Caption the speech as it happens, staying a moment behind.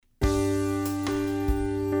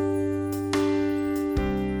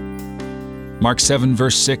Mark 7,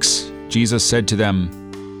 verse 6, Jesus said to them,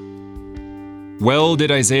 "Well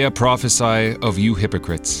did Isaiah prophesy of you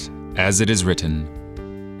hypocrites, as it is written,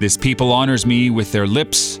 'This people honors me with their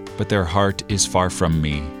lips, but their heart is far from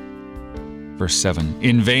me.'" Verse 7,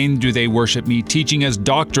 "In vain do they worship me, teaching as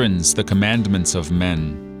doctrines the commandments of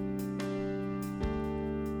men."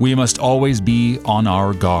 We must always be on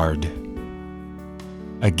our guard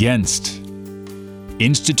against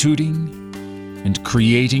instituting and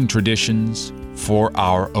creating traditions for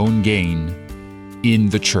our own gain in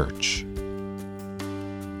the church.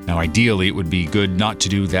 Now, ideally, it would be good not to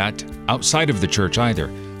do that outside of the church either,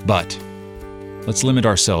 but let's limit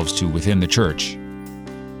ourselves to within the church.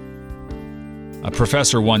 A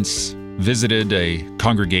professor once visited a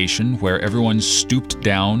congregation where everyone stooped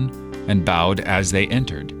down and bowed as they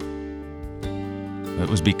entered. It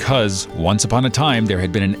was because once upon a time there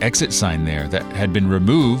had been an exit sign there that had been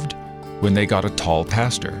removed when they got a tall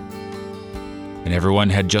pastor. And everyone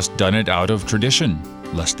had just done it out of tradition,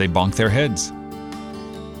 lest they bonk their heads.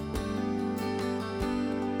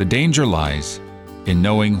 The danger lies in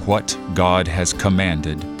knowing what God has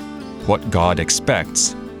commanded, what God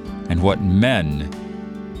expects, and what men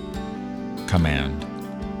command.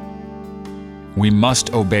 We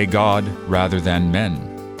must obey God rather than men.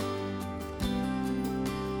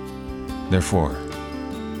 Therefore,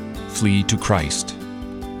 flee to Christ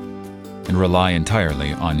and rely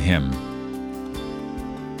entirely on Him.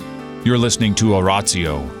 You're listening to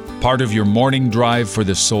Oratio, part of your morning drive for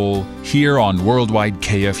the soul here on Worldwide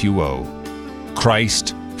KFUO.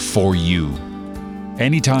 Christ for you.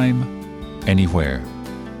 Anytime, anywhere.